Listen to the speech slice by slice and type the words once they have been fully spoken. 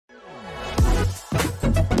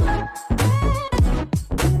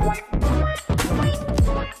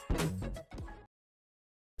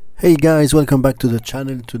Hey guys, welcome back to the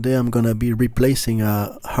channel. Today I'm gonna be replacing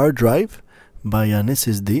a hard drive by an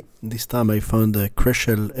SSD. This time I found a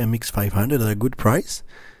Crucial MX500 at a good price,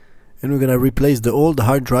 and we're gonna replace the old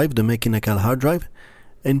hard drive, the mechanical hard drive,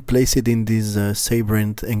 and place it in this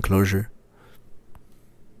Sabrent enclosure.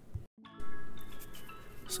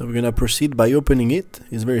 So we're gonna proceed by opening it.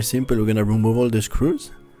 It's very simple. We're gonna remove all the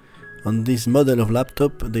screws. On this model of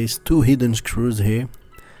laptop there's two hidden screws here,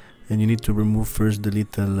 and you need to remove first the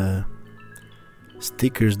little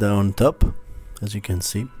stickers that are on top, as you can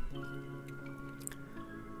see.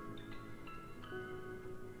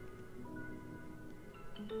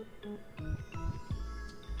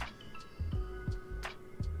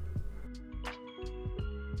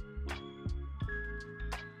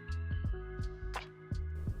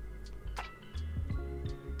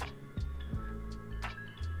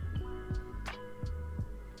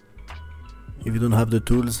 If you don't have the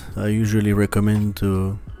tools, I usually recommend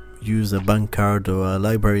to use a bank card or a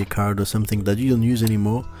library card or something that you don't use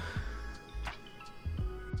anymore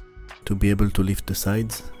to be able to lift the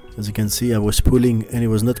sides. As you can see, I was pulling and it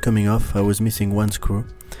was not coming off. I was missing one screw.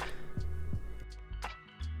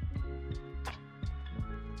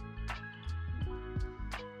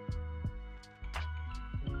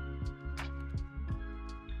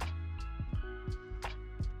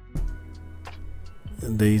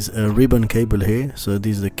 There is a ribbon cable here, so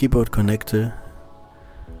this is the keyboard connector,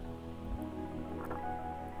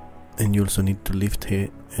 and you also need to lift here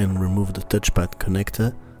and remove the touchpad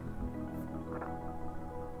connector.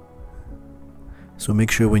 So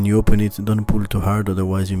make sure when you open it, don't pull too hard,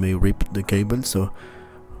 otherwise you may rip the cable. So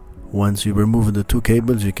once you remove the two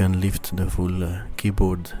cables, you can lift the full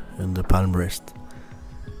keyboard and the palm rest.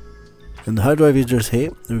 And the hard drive is just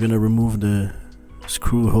here. We're gonna remove the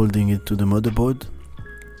screw holding it to the motherboard,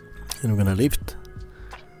 and we're gonna lift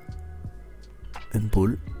and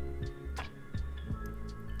pull.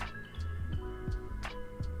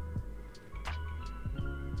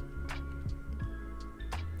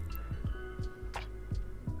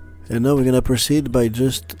 And now we're gonna proceed by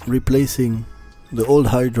just replacing the old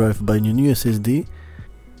hard drive by a new SSD.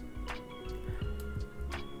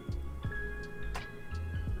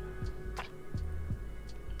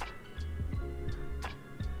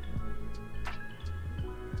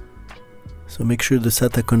 So make sure the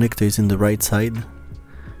SATA connector is in the right side,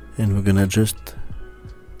 and we're gonna just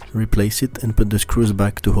replace it and put the screws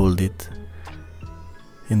back to hold it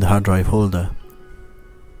in the hard drive holder.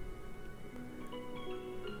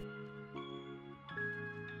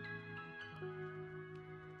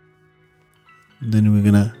 Then we're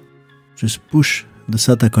gonna just push the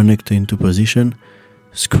SATA connector into position,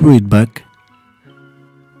 screw it back,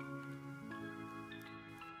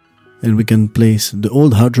 and we can place the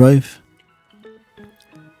old hard drive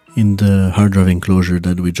in the hard drive enclosure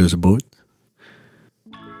that we just bought,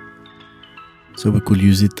 so we could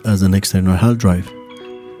use it as an external hard drive.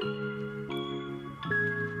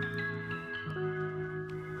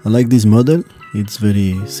 I like this model, it's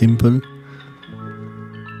very simple,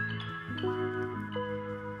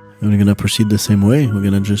 and we're gonna proceed the same way. We're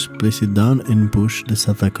gonna just place it down and push the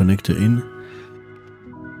SATA connector in.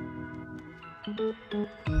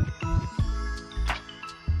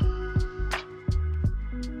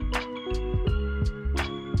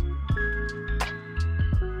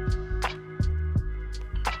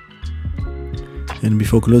 And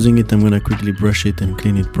before closing it, I'm gonna quickly brush it and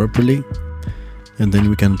clean it properly, and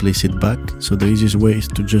then we can place it back. So the easiest way is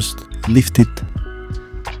to just lift it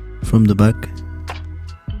from the back,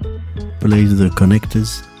 place the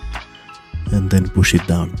connectors, and then push it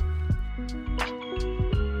down.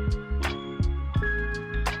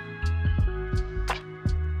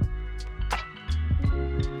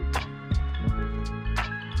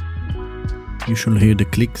 You should hear the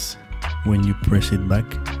clicks when you press it back.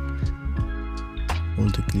 All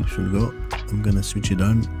the clips should go. I'm gonna switch it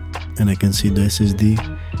on, and I can see the SSD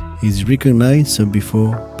is recognized. So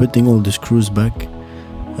before putting all the screws back,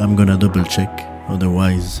 I'm gonna double check,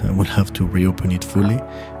 otherwise I will have to reopen it fully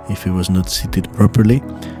if it was not seated properly.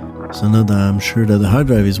 So now that I'm sure that the hard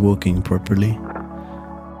drive is working properly,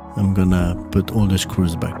 I'm gonna put all the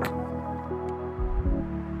screws back.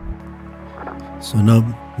 So now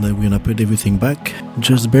that we're gonna put everything back,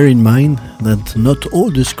 just bear in mind that not all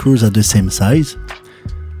the screws are the same size.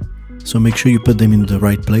 So make sure you put them in the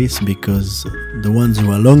right place, because the ones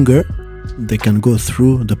who are longer, they can go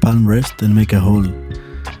through the palm rest and make a hole.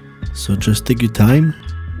 So just take your time,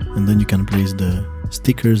 and then you can place the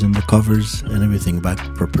stickers and the covers and everything back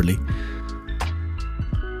properly.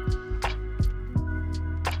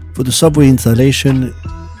 For the software installation,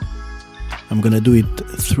 I'm gonna do it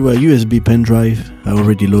through a USB pen drive. I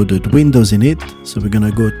already loaded Windows in it, so we're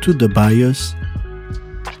gonna go to the BIOS.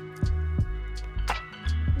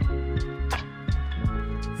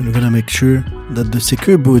 And we're gonna make sure that the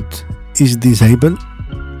secure boot is disabled.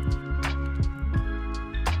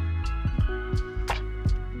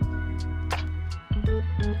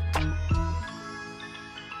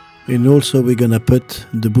 And also we're gonna put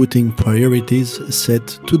the booting priorities set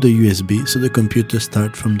to the USB, so the computer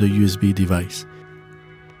starts from the USB device.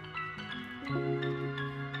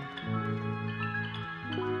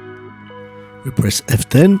 We press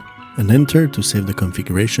F10 and enter to save the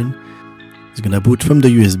configuration. It's gonna boot from the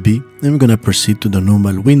USB, and we're gonna proceed to the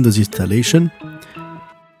normal Windows installation.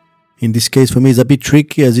 In this case for me it's a bit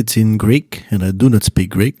tricky as it's in Greek and I do not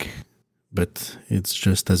speak Greek, but it's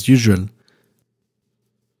just as usual.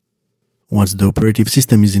 Once the operative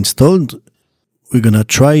system is installed, we're gonna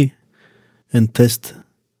try and test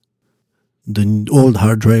the old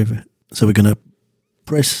hard drive. So we're gonna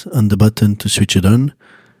press on the button to switch it on.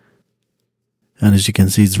 And as you can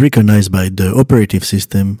see, it's recognized by the operative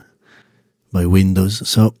system, by Windows.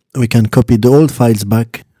 So we can copy the old files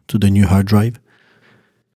back to the new hard drive.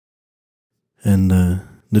 And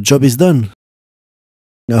the job is done.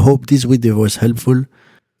 I hope this video was helpful.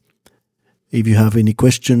 If you have any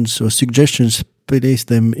questions or suggestions, place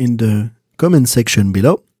them in the comment section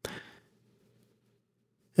below.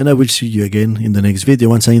 And I will see you again in the next video.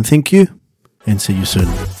 Once again, thank you and see you soon.